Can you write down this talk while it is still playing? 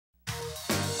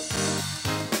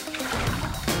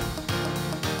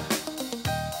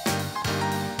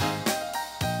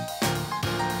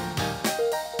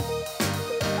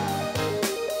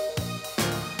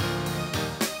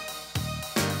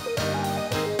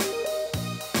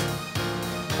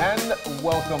And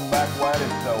welcome back. While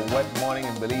it's a wet morning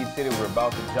in Belize City, we're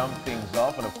about to jump things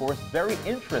off. And of course, very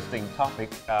interesting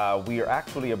topic. We are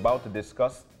actually about to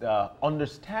discuss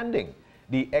understanding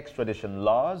the extradition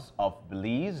laws of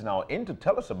Belize. Now, in to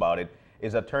tell us about it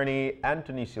is attorney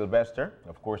Anthony Sylvestre,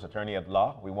 of course, attorney at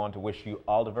law. We want to wish you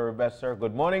all the very best, sir.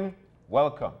 Good morning.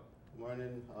 Welcome.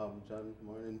 Morning, John.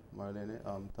 Morning, Marlene.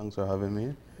 Thanks for having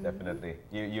me. Definitely.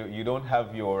 You don't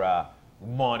have your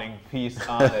morning piece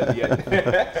on it yet.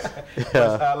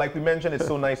 But, like we mentioned, it's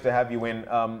so nice to have you in.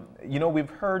 You know, we've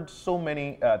heard so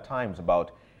many times about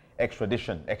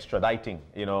extradition, extraditing,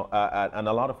 you know, and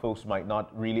a lot of folks might not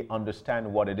really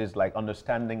understand what it is, like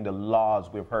understanding the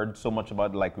laws. We've heard so much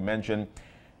about it, like we mentioned.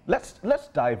 Let's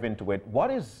dive into it.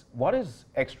 What is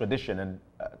extradition, and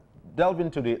delve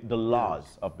into the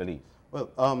laws of Belize.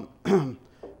 Well,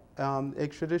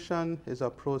 extradition is a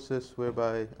process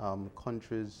whereby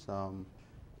countries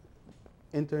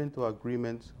enter into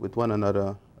agreements with one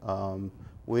another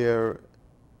where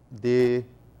they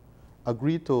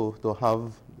agree to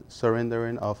have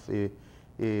surrendering of a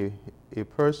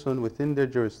person within their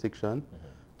jurisdiction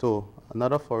to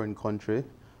another foreign country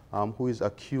who is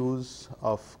accused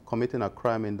of committing a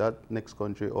crime in that next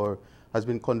country or has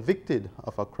been convicted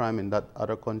of a crime in that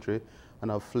other country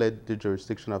and have fled the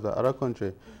jurisdiction of the other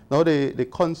country. Now the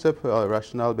concept or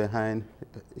rationale behind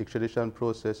extradition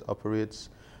process operates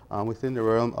within the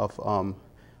realm of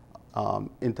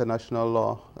international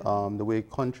law, the way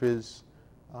countries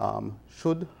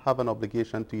should have an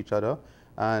obligation to each other,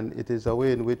 and it is a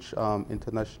way in which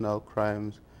international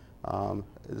crimes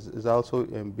is also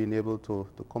being able to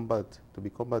be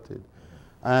combated.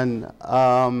 And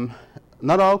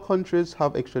not all countries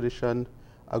have extradition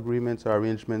agreements or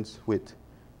arrangements with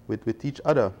each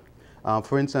other.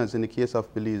 For instance, in the case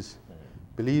of Belize,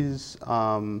 Belize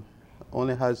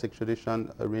only has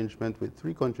extradition arrangement with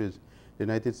 3 countries: the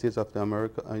United States of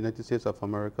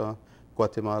America,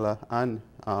 Guatemala, and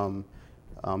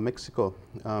Mexico.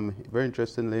 Very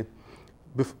interestingly,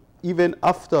 even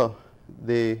after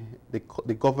the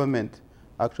government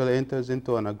actually enters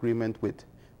into an agreement with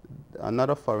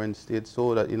another foreign state,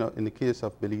 so that, you know, in the case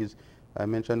of Belize, I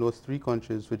mentioned those 3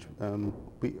 countries which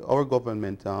our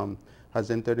government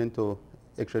has entered into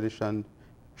extradition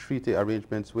treaty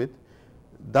arrangements with.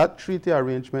 That treaty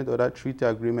arrangement or that treaty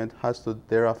agreement has to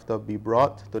thereafter be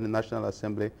brought to the National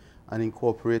Assembly and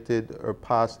incorporated or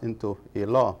passed into a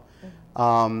law.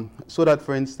 So that,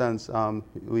 for instance,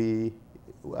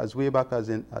 as way back as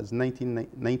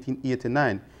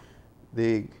 1989,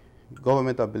 the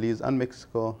government of Belize and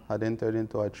Mexico had entered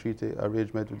into a treaty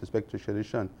arrangement with respect to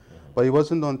extradition. But it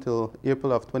wasn't until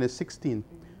April of 2016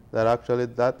 that actually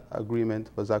that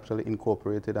agreement was actually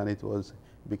incorporated and it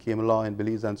became law in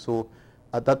Belize. And so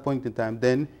at that point in time,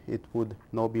 then it would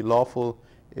now be lawful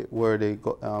were the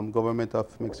government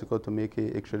of Mexico to make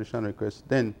an extradition request.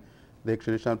 Then the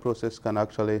extradition process can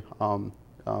actually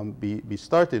be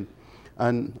started.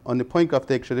 And on the point of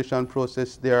the extradition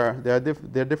process, there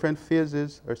are different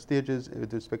phases or stages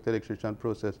with respect to the extradition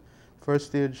process. First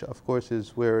stage, of course,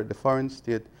 is where the foreign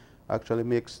state actually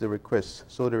makes the request.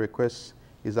 So the request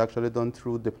is actually done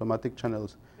through diplomatic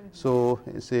channels. So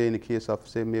say in the case of,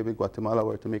 say, maybe Guatemala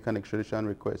were to make an extradition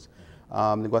request,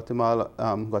 the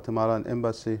Guatemalan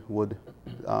embassy would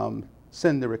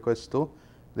send the request to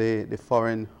the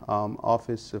foreign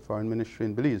office, the foreign ministry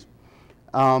in Belize.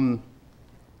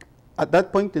 At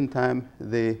that point in time,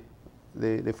 the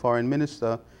foreign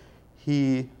minister,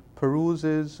 he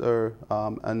peruses or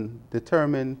and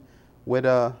determine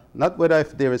not whether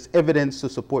if there is evidence to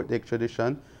support the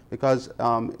extradition, because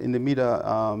in the media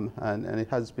and it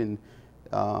has been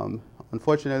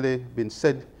unfortunately been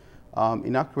said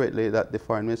inaccurately that the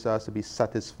foreign minister has to be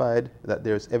satisfied that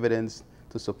there is evidence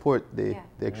to support the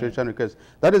extradition request.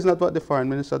 That is not what the foreign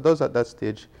minister does at that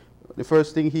stage. The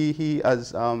first thing he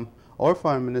as our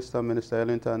foreign minister, Minister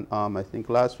Ellington, I think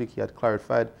last week he had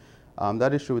clarified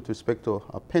that issue with respect to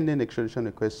a pending extradition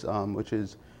request, which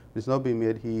is now being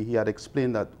made. He had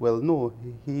explained that, well, no,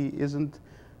 he isn't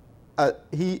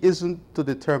to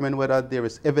determine whether there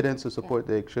is evidence to support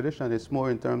the extradition. It's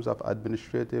more in terms of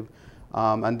administrative,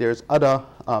 and there's other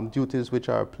duties which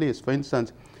are placed. For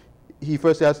instance, he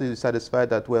first has to be satisfied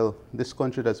that, well, this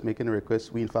country that's making a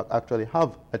request, we in fact actually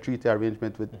have a treaty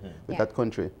arrangement with that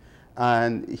country.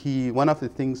 And one of the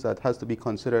things that has to be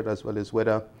considered as well is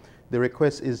whether the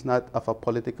request is not of a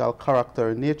political character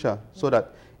in nature, so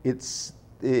that it's,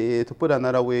 to put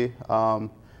another way,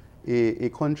 a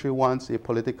country wants a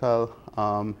political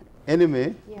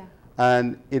enemy,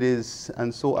 and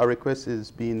so a request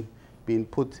is being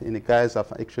put in the guise of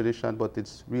extradition, but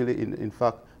it's really in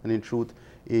fact and in truth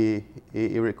a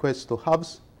request to have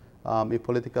a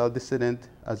political dissident,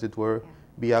 as it were,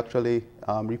 be actually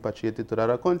repatriated to the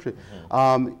other country.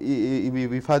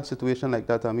 We've had situations like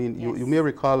that. I mean, you may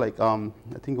recall, like, I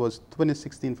think it was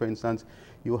 2016, for instance,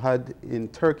 you had in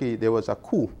Turkey, there was a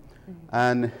coup.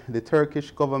 And the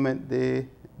Turkish government, they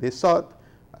sought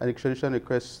an extradition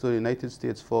request to the United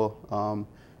States for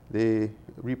the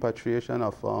repatriation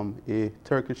of a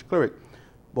Turkish cleric.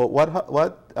 But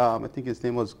I think his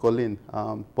name was Golin,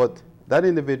 but that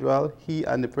individual, he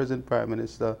and the present Prime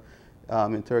Minister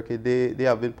in Turkey, they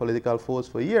have been political foes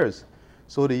for years.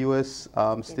 So the U.S.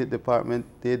 State Department,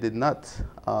 they did not,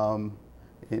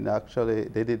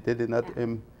 they did not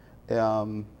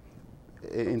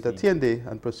entertain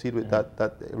and proceed with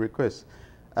that request.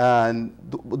 And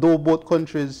though both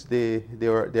countries, they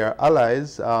are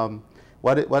allies,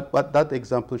 what that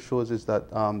example shows is that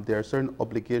there are certain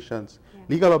obligations,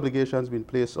 legal obligations being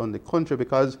placed on the country,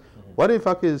 because what in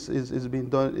fact is being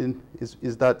done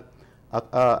is that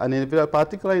an individual,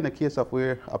 particularly in a case of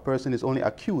where a person is only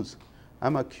accused,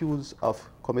 I'm accused of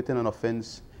committing an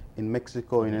offense in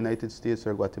Mexico, in the United States,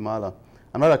 or Guatemala.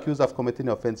 I'm not accused of committing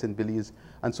an offense in Belize.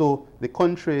 And so the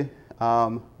country,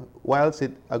 whilst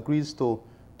it agrees to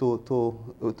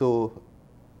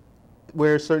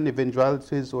where certain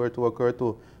eventualities were to occur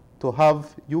to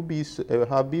have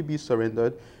me be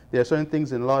surrendered, there are certain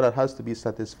things in law that has to be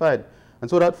satisfied. And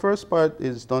so that first part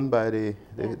is done by the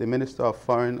Minister of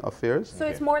Foreign Affairs. So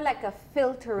it's more like a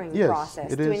filtering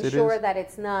process to ensure that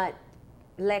it's not,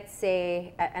 let's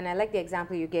say, and I like the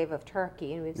example you gave of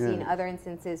Turkey, and we've seen other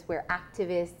instances where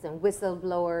activists and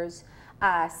whistleblowers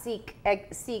seek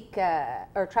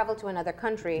or travel to another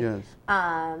country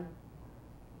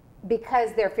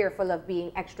because they're fearful of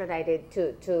being extradited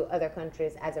to other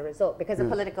countries as a result, because of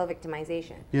political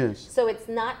victimization. So it's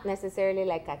not necessarily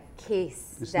like a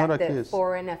case that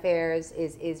Foreign Affairs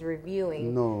is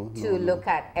reviewing to look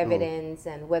at evidence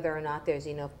and whether or not there's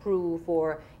enough proof,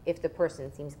 or if the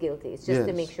person seems guilty. It's just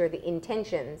to make sure the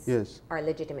intentions are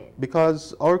legitimate.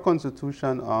 Because our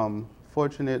Constitution,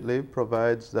 fortunately,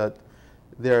 provides that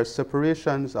there are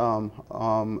separations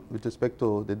with respect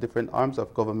to the different arms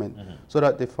of government, so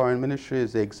that the foreign ministry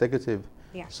is the executive.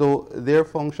 So their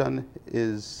function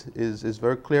is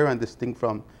very clear and distinct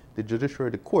from the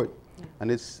judiciary, the court. And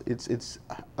it's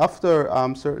after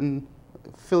certain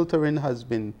filtering has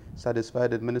been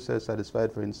satisfied, the minister is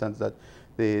satisfied, for instance, that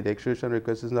the extradition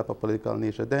request is not of a political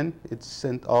nature, then it's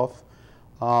sent off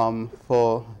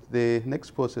for the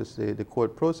next process, the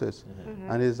court process.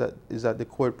 And is that the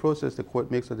court process, the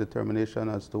court makes a determination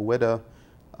as to whether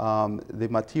the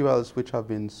materials which have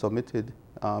been submitted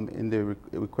in the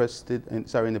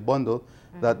in the bundle,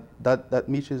 that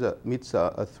meets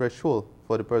a threshold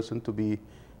for the person to be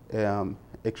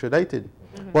extradited.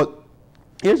 But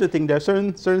here's the thing, there are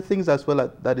certain things as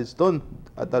well that is done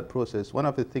at that process. One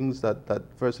of the things that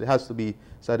firstly has to be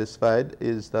satisfied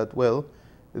is that, well,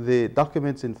 the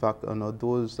documents, in fact,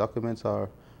 those documents have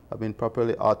been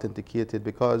properly authenticated,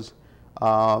 because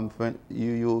the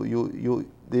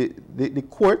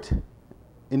court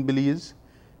in Belize,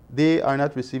 they are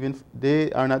not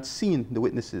seeing the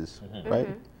witnesses, right,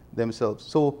 themselves.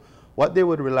 So what they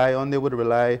would rely on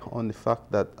the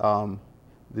fact that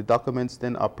the documents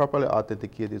then are properly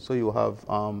authenticated. So you have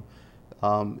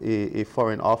a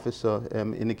foreign officer.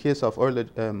 In the case of our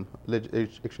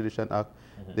Extradition Act,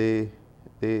 the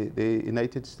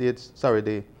United States,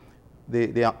 the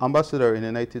ambassador in the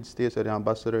United States or the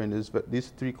ambassador in these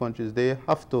three countries, they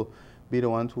have to be the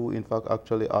ones who, in fact,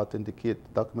 actually authenticate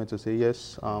documents to say,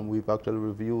 yes, we've actually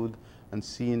reviewed and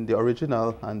seen the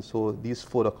original, and so these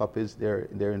photocopies,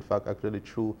 they're in fact actually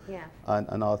true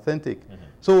and authentic.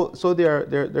 So there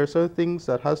are certain things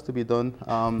that has to be done,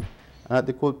 and at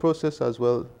the court process as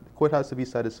well, the court has to be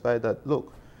satisfied that,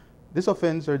 look, this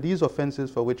offense or these offenses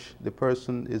for which the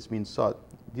person is being sought,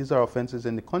 these are offenses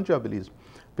in the country of Belize.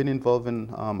 Been involved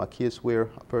in a case where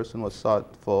a person was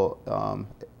sought for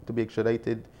to be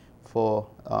extradited for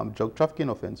drug trafficking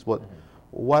offense. But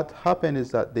what happened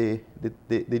is that the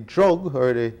drug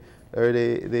or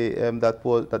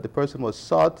that the person was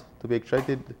sought to be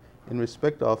extradited in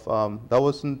respect of, that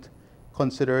wasn't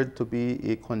considered to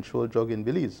be a controlled drug in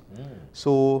Belize.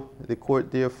 So the court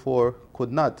therefore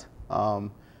could not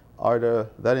order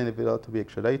that individual to be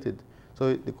extradited.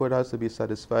 So the court has to be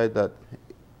satisfied that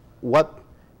what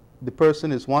the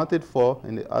person is wanted for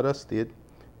in the other state,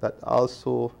 that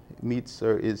also meets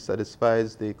or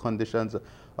satisfies the conditions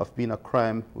of being a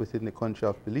crime within the country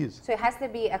of Belize. So it has to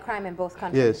be a crime in both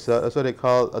countries? Yes, that's what they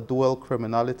call a dual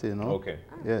criminality, you know? Okay.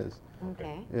 Yes.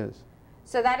 Okay. Yes.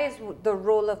 So that is the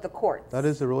role of the courts? That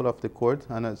is the role of the court,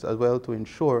 and as well to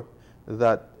ensure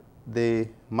that the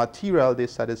material, they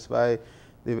satisfy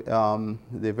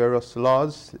the various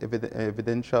laws,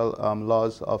 evidential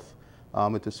laws of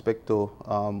with respect to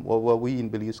what we in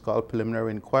Belize call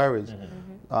preliminary inquiries.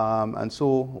 And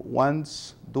so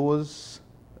once those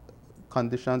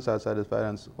conditions are satisfied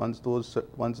and once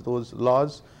those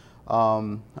laws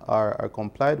are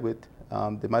complied with,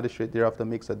 the magistrate thereafter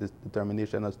makes a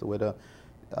determination as to whether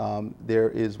there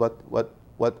is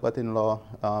what in law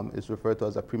is referred to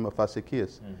as a prima facie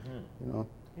case. You know,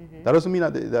 that doesn't mean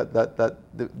that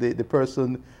the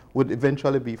person would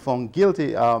eventually be found guilty.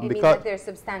 Because means that there's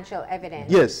substantial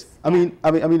evidence. Yes, I mean,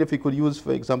 if you could use,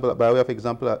 for example, by way of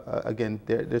example, again,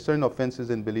 there are certain offences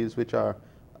in Belize which are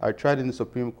tried in the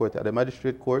Supreme Court. At the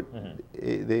magistrate court,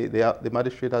 the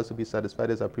magistrate has to be satisfied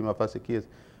as a prima facie case.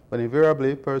 But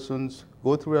invariably, persons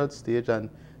go through that stage and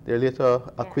they're later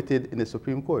acquitted in the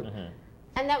Supreme Court.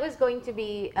 And that was going to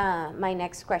be my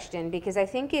next question, because I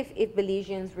think if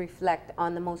Belizeans reflect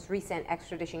on the most recent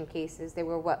extradition cases, they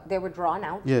were drawn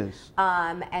out, yes,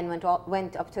 and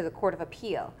went up to the Court of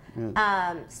Appeal.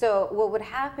 Yes. So what would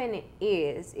happen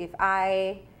is if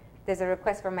there's a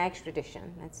request for my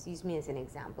extradition, let's use me as an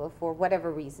example, for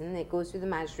whatever reason, it goes through the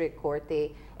magistrate court,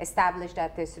 they establish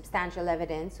that there's substantial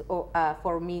evidence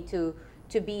for me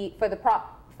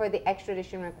for the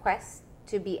extradition request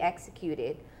to be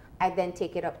executed, I then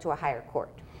take it up to a higher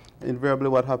court. Invariably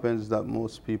what happens is that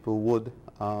most people would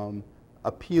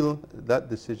appeal that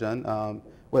decision.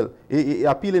 Well,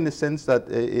 appeal in the sense that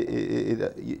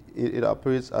it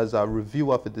operates as a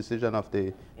review of the decision of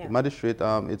the magistrate.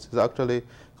 It's actually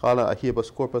called a habeas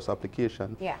corpus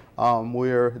application,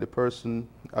 where the person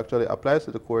actually applies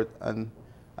to the court and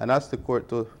asks the court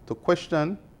to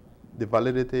question the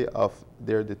validity of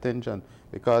their detention.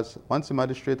 Because once the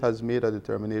magistrate has made a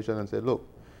determination and said, look,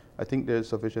 I think there's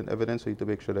sufficient evidence for you to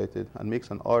be extradited, and makes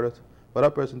an order for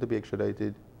that person to be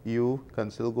extradited, you can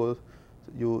still go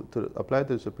to apply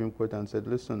to the Supreme Court and said,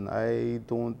 listen, I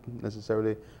don't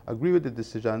necessarily agree with the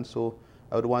decision, so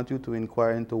I would want you to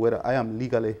inquire into whether I am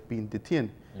legally being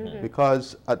detained.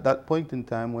 Because at that point in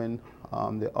time when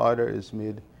the order is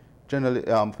made, generally,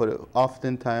 for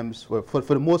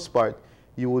the most part,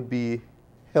 you would be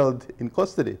held in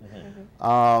custody.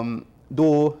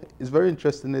 Though it's very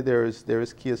interesting that there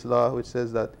is case law which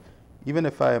says that even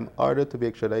if I am ordered to be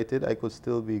extradited, I could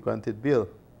still be granted bail.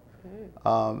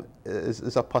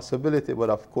 It's a possibility, but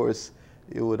of course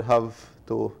you would have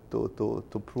to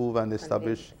prove and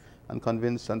establish and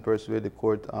convince and persuade the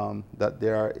court that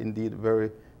there are indeed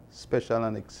very special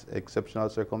and exceptional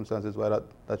circumstances why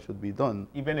that should be done.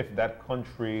 Even if that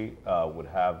country would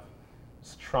have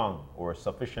strong or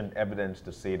sufficient evidence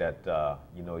to say that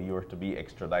you are to be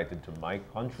extradited to my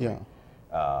country,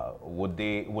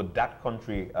 would that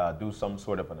country do some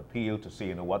sort of an appeal to say,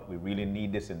 you know what, we really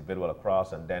need this individual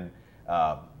across, and then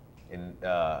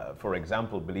for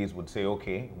example, Belize would say,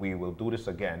 okay, we will do this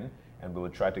again and we will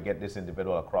try to get this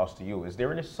individual across to you. Is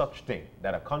there any such thing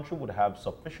that a country would have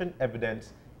sufficient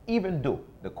evidence, even though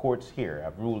the courts here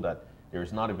have ruled that there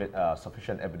is not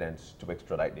sufficient evidence to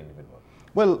extradite the individual?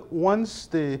 Well, once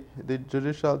the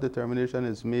judicial determination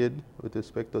is made with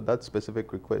respect to that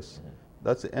specific request,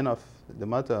 that's the end of the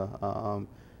matter.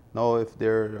 Now, if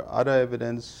there are other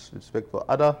evidence with respect to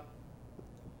other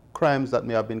crimes that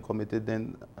may have been committed,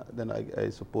 then I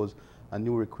suppose a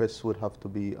new request would have to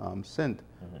be sent.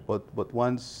 But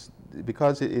once,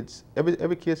 because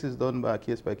every case is done by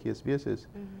case basis,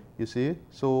 you see.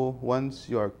 So once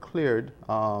you are cleared,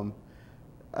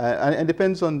 and it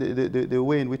depends on the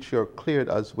way in which you're cleared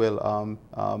as well.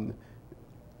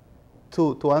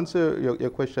 To answer your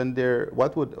question there,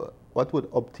 what would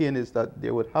obtain is that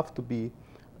there would have to be,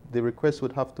 the request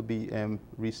would have to be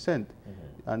resent,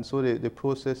 and so the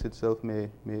process itself may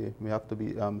have to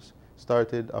be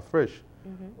started afresh.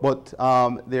 But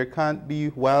there can't be,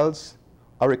 whilst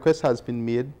a request has been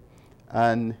made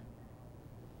and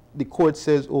the court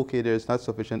says, okay, there's not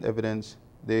sufficient evidence,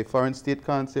 the foreign state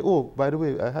can't say, oh, by the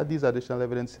way, I had these additional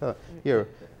evidence here.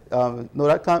 No,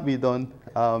 that can't be done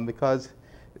because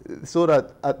so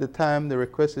that at the time the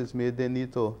request is made, they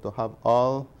need to have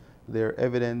all their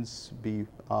evidence be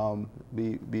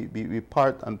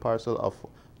part and parcel of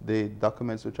the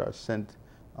documents which are sent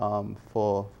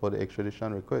for the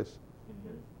extradition request.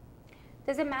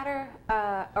 Does it matter,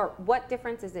 or what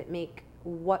difference does it make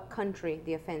what country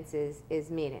the offense is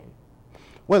made in?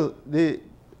 Well, the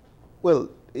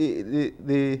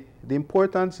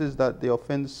importance is that the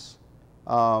offense,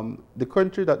 the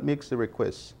country that makes the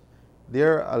request,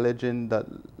 they're alleging that,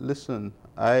 listen,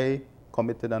 I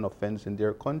committed an offense in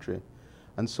their country,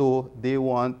 and so they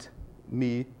want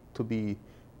me to be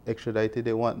extradited,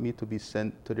 they want me to be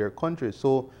sent to their country.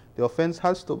 So the offense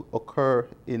has to occur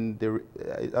in the,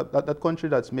 that country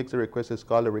that makes the request is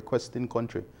called a requesting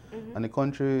country. And the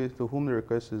country to whom the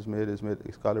request is made is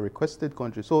called a requested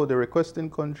country. So the requesting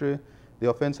country, the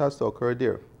offense has to occur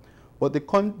there. But the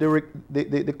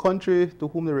country to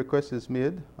whom the request is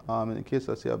made, in the case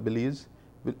of, say, Belize,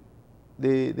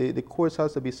 the courts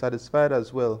has to be satisfied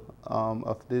as well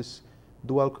of this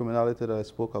dual criminality that I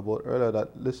spoke about earlier, that,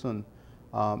 listen,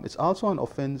 it's also an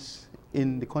offense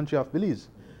in the country of Belize.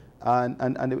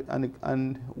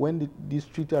 And when these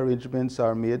treaty arrangements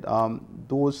are made,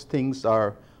 those things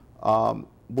are,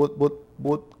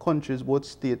 both countries, both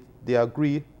states, they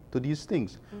agree to these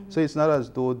things. So it's not as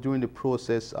though during the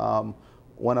process,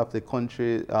 one of the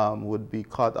country would be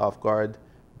caught off guard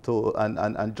to,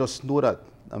 and just know that.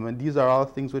 I mean, these are all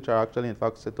things which are actually, in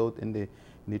fact, set out in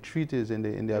the treaties, in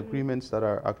the agreements that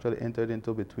are actually entered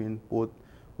into between both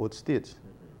states.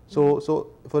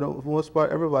 So for the most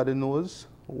part, everybody knows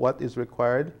what is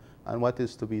required and what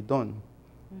is to be done.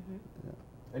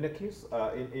 In the case,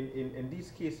 in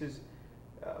these cases,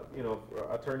 you know,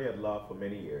 attorney at law for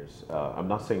many years. I'm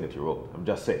not saying that you're old. I'm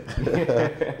just saying.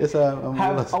 Yes,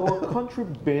 have our country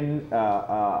been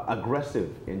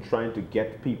aggressive in trying to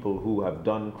get people who have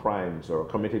done crimes or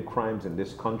committed crimes in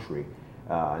this country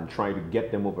and trying to get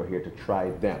them over here to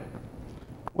try them?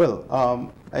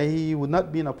 Well, I would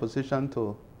not be in a position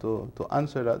to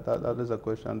answer that. That is a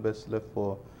question best left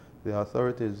for the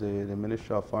authorities, the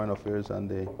Ministry of Foreign Affairs and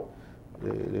the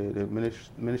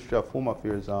Ministry of Home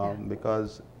Affairs,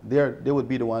 because they would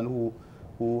be the one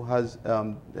who has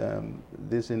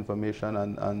this information,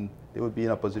 and they would be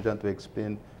in a position to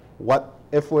explain what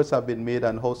efforts have been made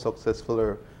and how successful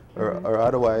or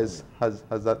otherwise has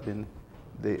that been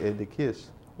the case.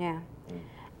 Yeah.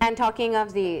 And talking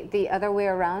of the other way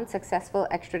around, successful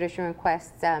extradition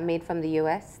requests made from the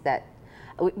U.S. that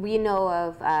we know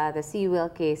of, the CUL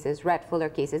cases, Rhett Fuller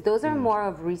cases. Those are more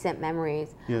of recent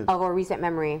memories, of a recent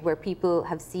memory, where people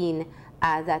have seen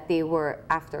that they were,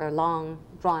 after a long,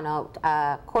 drawn-out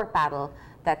court battle,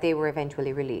 that they were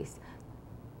eventually released.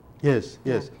 Yes,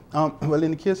 yes. Well,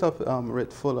 in the case of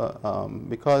Rhett Fuller,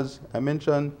 because I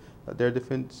mentioned that there are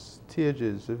different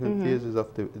stages, phases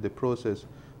of the process.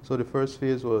 So the first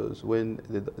phase was when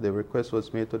the request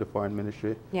was made to the Foreign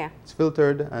Ministry. Yeah. It's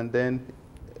filtered, and then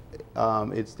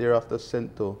it's thereafter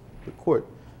sent to the court.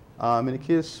 In the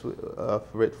case of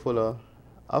Rhett Fuller,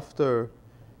 after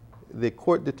the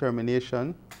court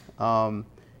determination, an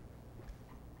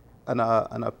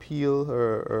appeal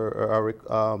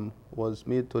was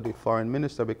made to the Foreign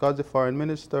Minister, because the Foreign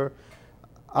Minister,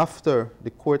 after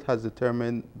the court has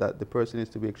determined that the person is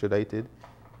to be extradited,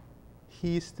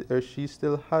 he or she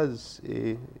still has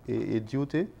a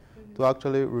duty to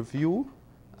actually review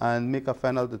and make a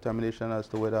final determination as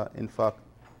to whether, in fact,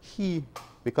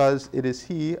 because it is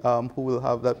he who will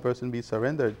have that person be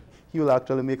surrendered, he will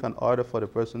actually make an order for the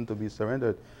person to be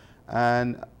surrendered.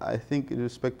 And I think in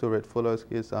respect to Rhett Fuller's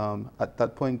case, at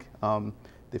that point,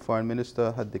 the Foreign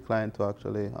Minister had declined to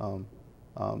actually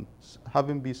have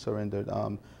him be surrendered.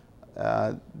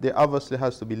 There obviously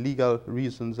has to be legal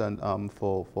reasons and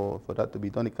for that to be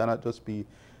done. It cannot just be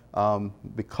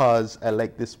because I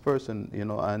like this person, you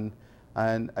know, and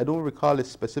I don't recall a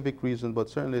specific reason, but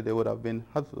certainly there would have been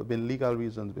legal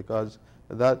reasons, because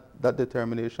that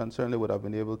determination certainly would have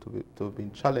been able to have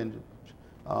been challenged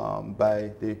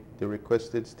by the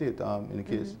requested state. In the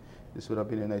case, this would have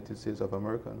been the United States of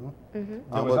America, no?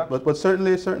 But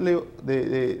certainly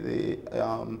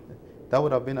that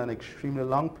would have been an extremely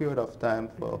long period of time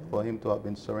for him to have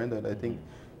been surrendered. I think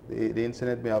the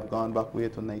incident may have gone back way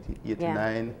to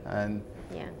 1989, and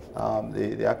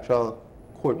the actual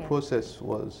court process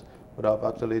would have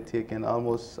actually taken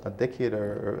almost a decade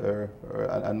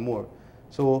and more.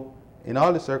 So in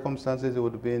all the circumstances, it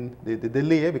would have been the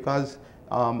delay, because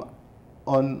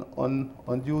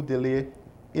undue delay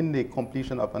in the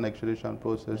completion of an extradition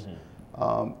process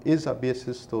is a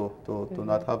basis to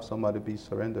not have somebody be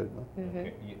surrendered. No?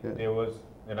 Okay. There was,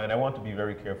 and I want to be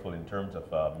very careful in terms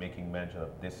of making mention of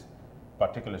this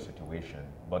particular situation,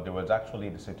 but there was actually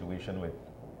the situation with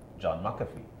John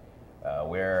McAfee,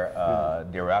 where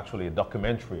there were actually a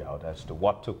documentary out as to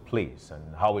what took place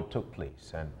and how it took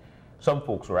place. And some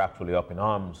folks were actually up in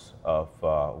arms of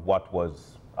what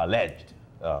was alleged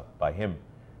by him,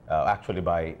 actually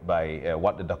by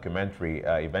what the documentary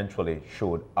eventually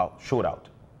showed out.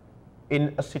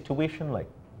 In a situation like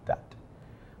that,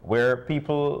 where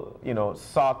people, you know,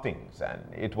 saw things and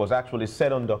it was actually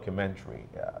said on documentary,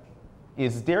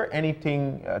 is there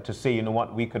anything to say, you know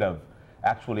what, we could have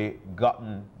actually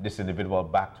gotten this individual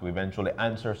back to eventually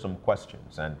answer some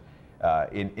questions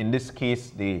in this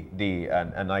case,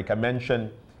 and like I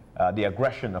mentioned, the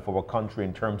aggression of our country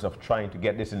in terms of trying to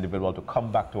get this individual to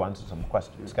come back to answer some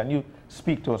questions. Can you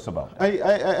speak to us about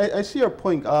that? I see your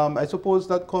point. I suppose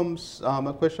that comes,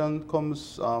 a question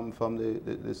comes from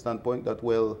the standpoint that,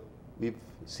 well, we've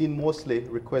seen mostly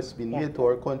requests being made to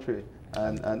our country,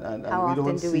 and we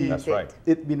don't see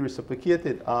it being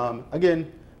reciprocated.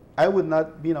 Again, I would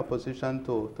not be in a position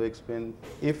to explain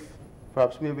if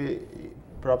perhaps maybe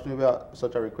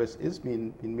such a request is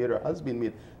being made or has been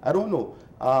made. I don't know.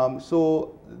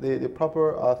 So the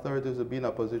proper authorities will be in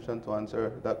a position to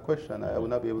answer that question. I will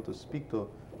not be able to speak to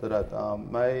that.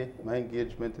 My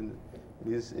engagement in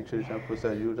these extradition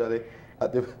process usually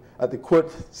at the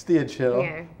court stage, you know.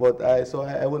 Yeah. But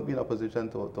I wouldn't be in a position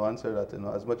to answer that, you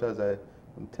know, as much as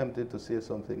I'm tempted to say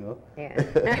something, you know?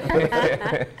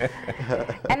 Yeah.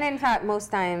 And in fact,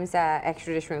 most times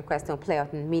extradition requests don't play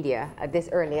out in media this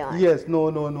early on. Yes, no.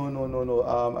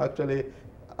 Actually,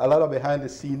 a lot of behind the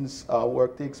scenes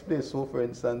work takes place. So, for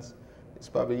instance, it's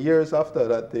probably years after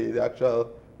that the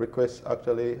actual request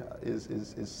actually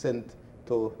is sent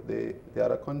to the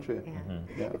other country. Yeah.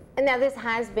 Mm-hmm. Yeah. And now this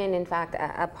has been, in fact,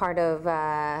 a part of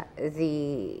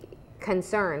the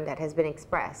concern that has been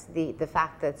expressed, the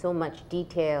fact that so much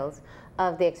details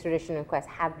of the extradition request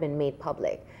have been made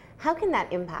public. How can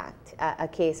that impact a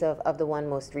case of the one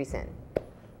most recent?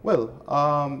 Well,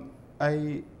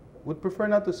 I would prefer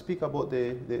not to speak about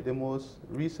the most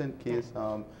recent case.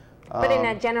 But in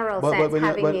a general sense,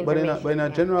 having the information. But in a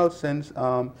general sense,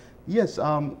 yes,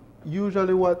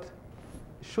 usually what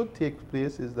should take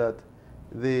place is that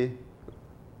the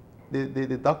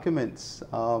documents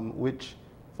which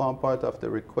form part of the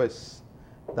request,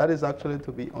 that is actually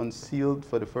to be unsealed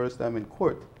for the first time in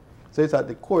court. So it's at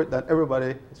the court that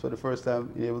everybody is for the first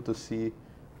time able to see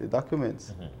the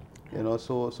documents. Mm-hmm. You know,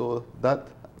 so that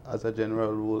as a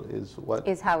general rule is what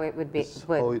is how it would be.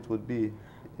 How it would be,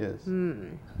 yes.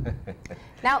 Mm.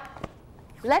 Now,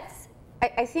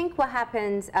 I think what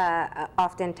happens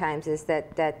oftentimes is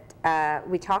that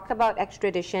we talk about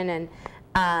extradition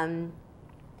and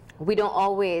we don't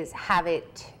always have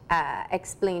it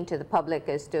explained to the public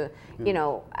as to, you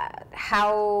know,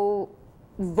 how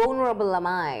vulnerable am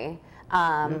I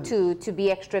to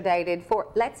be extradited for,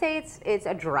 let's say it's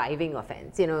a driving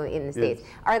offense, you know, in the States.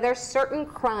 Are there certain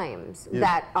crimes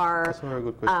that are That's a very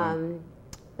good question.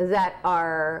 That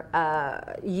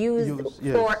are used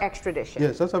for extradition?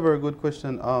 Yes, that's a very good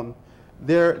question.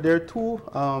 There are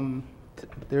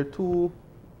two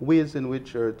ways in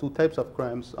which, or two types of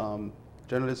crimes,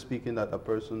 generally speaking, that a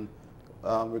person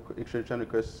extradition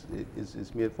request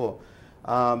is made for.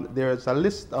 There's a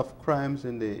list of crimes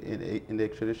in the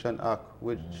Extradition Act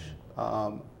which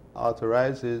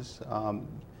authorizes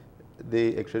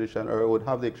the extradition, or would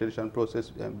have the extradition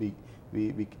process be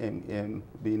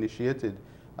initiated.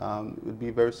 It would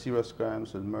be very serious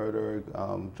crimes with murder,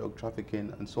 drug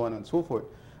trafficking, and so on and so forth.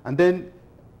 And then,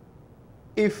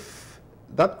 if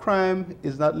that crime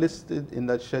is not listed in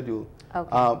that schedule,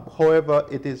 however,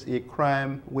 it is a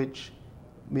crime which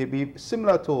may be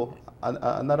similar to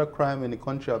another crime in the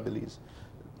country of Belize.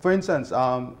 For instance,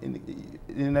 in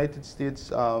the United States,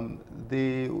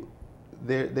 they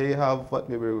have what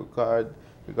may be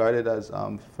regarded as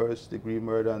first-degree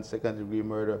murder and second-degree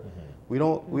murder.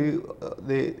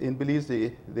 In Belize,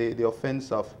 the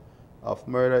offense of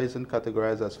murder isn't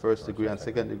categorized as first-degree and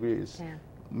second-degree. It's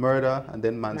murder and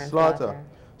then manslaughter.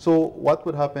 So what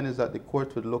would happen is that the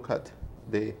court would look at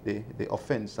the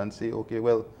offense and say, okay,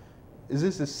 well,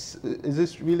 is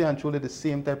this really and truly the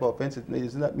same type of offense? It may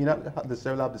not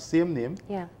necessarily have the same name,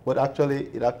 but actually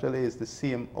it is the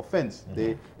same offense.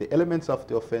 Mm-hmm. The elements of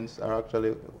the offense are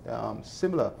actually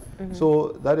similar. Mm-hmm.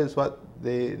 So that is what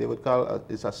they would call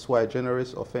is a sui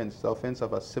generis offense, the offense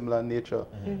of a similar nature.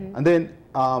 Mm-hmm. And then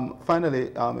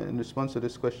finally, in response to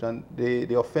this question,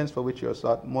 the offense for which you are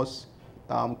sought must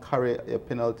carry a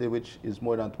penalty which is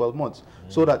more than 12 months.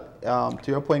 Mm-hmm. So that,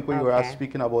 to your point where you were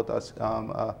speaking about us,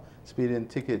 speeding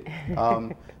ticket,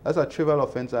 that's a trivial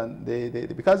offense, and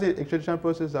because the extradition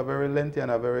process is a very lengthy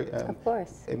and a very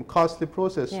costly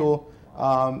process. So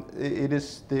it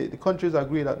is the countries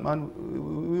agree that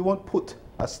we won't put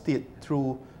a state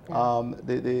through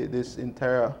this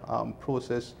entire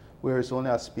process where it's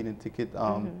only a speeding ticket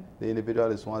the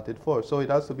individual is wanted for. So it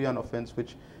has to be an offense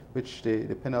which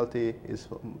the penalty is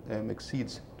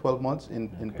exceeds 12 months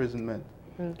in imprisonment.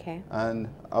 Okay. And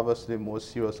obviously more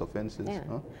serious offenses.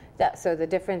 Yeah. So the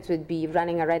difference would be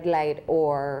running a red light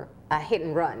or a hit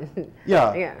and run.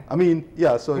 I mean,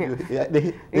 so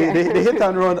the hit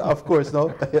and run, of course, no?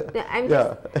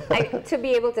 To be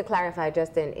able to clarify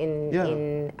just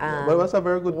in well, that's a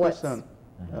very good question.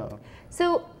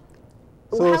 So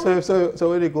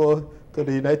when you go to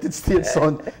the United States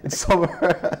in summer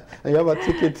and you have a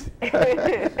ticket.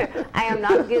 I am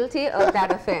not guilty of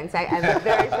that offense. I'm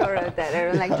very sure of that. I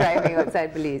don't like driving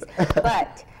outside Belize.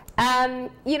 But,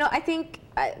 you know, I think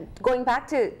going back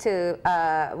to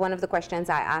one of the questions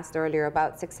I asked earlier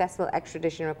about successful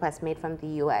extradition requests made from the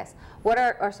U.S., what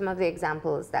are some of the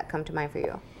examples that come to mind for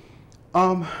you?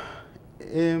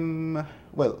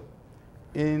 Well,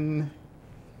 in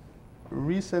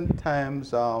recent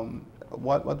times,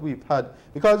 what we've had,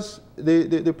 because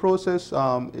the process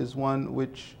is one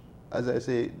which, as I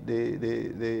say,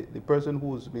 the person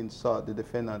who's been sought, the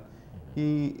defendant,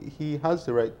 he has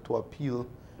the right to appeal.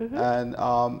 And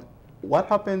what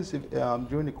happens if,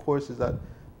 during the course is that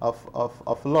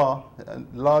of law,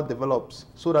 law develops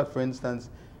so that, for instance,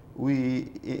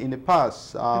 we in the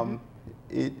past,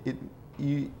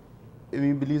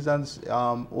 Belizeans,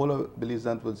 all of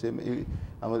Belizeans would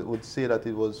say that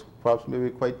it was perhaps maybe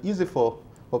quite easy for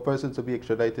a person to be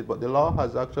extradited, but the law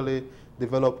has actually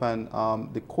developed, and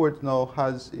the court now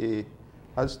has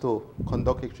to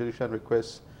conduct extradition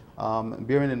requests,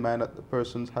 bearing in mind that the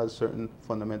person has certain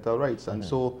fundamental rights. And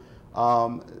so,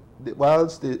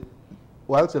 whilst the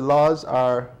laws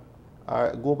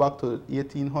go back to the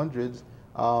 1800s,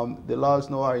 the laws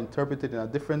now are interpreted in a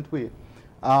different way.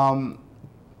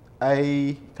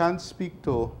 I can't speak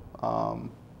to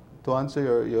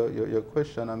answer your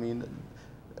question. I mean,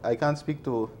 I can't speak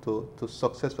to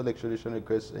successful extradition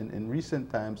requests in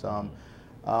recent times.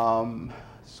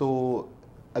 So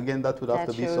again, that would have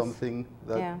to be something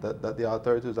that the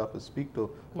authorities have to speak to.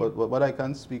 But what I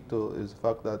can speak to is the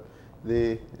fact that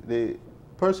the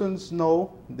persons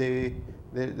know they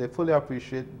fully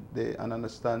appreciate and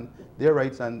understand their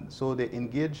rights, and so they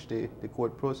engage the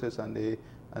court process, and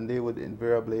they would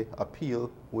invariably appeal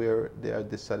where they are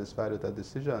dissatisfied with a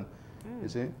decision. You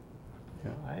see?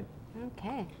 Yeah. Right.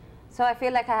 Okay. So I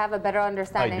feel like I have a better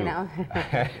understanding now.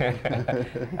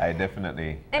 I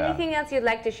definitely. Anything else you'd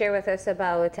like to share with us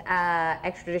about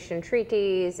extradition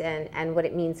treaties and what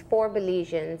it means for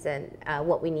Belizeans and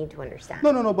what we need to understand?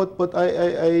 No. But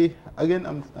I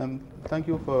again, thank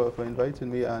you for inviting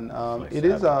me, and it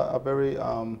is a very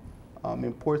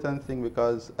important thing,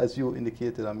 because, as you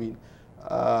indicated, I mean,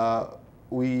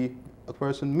 a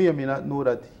person may or may not know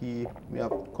that he may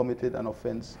have committed an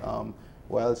offense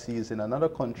whilst he is in another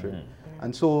country.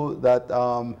 And so that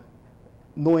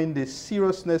knowing the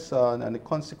seriousness and the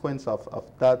consequence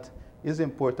of that is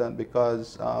important,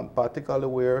 because particularly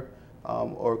where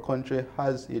our country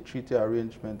has a treaty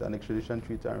arrangement, an extradition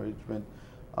treaty arrangement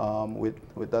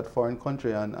with that foreign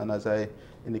country. And as I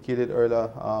indicated earlier,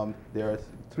 there are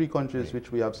 3 countries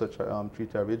which we have such a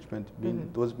treaty arrangement,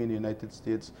 those being the United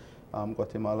States,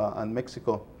 Guatemala, and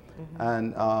Mexico.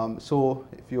 And so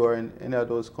if you are in any of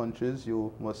those countries,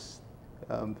 you must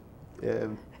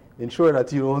ensure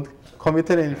that you don't commit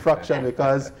an infraction,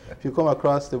 because if you come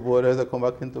across the borders or come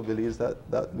back into Belize,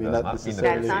 that may not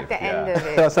necessarily... That's not the end of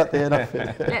it. That's not the end of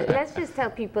it. Let's just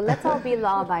tell people, let's all be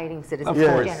law-abiding citizens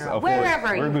in general,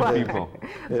 wherever you are. People.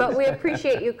 But we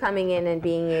appreciate you coming in and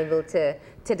being able to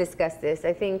discuss this.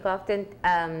 I think often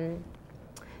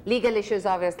legal issues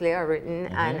obviously are written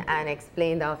and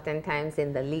explained oftentimes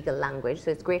in the legal language.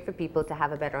 So it's great for people to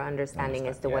have a better understanding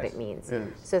as to what it means. Yes.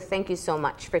 So thank you so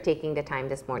much for taking the time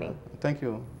this morning. Thank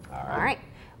you. All right.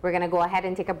 We're going to go ahead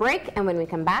and take a break. And when we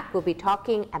come back, we'll be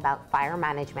talking about fire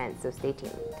management. So stay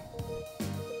tuned.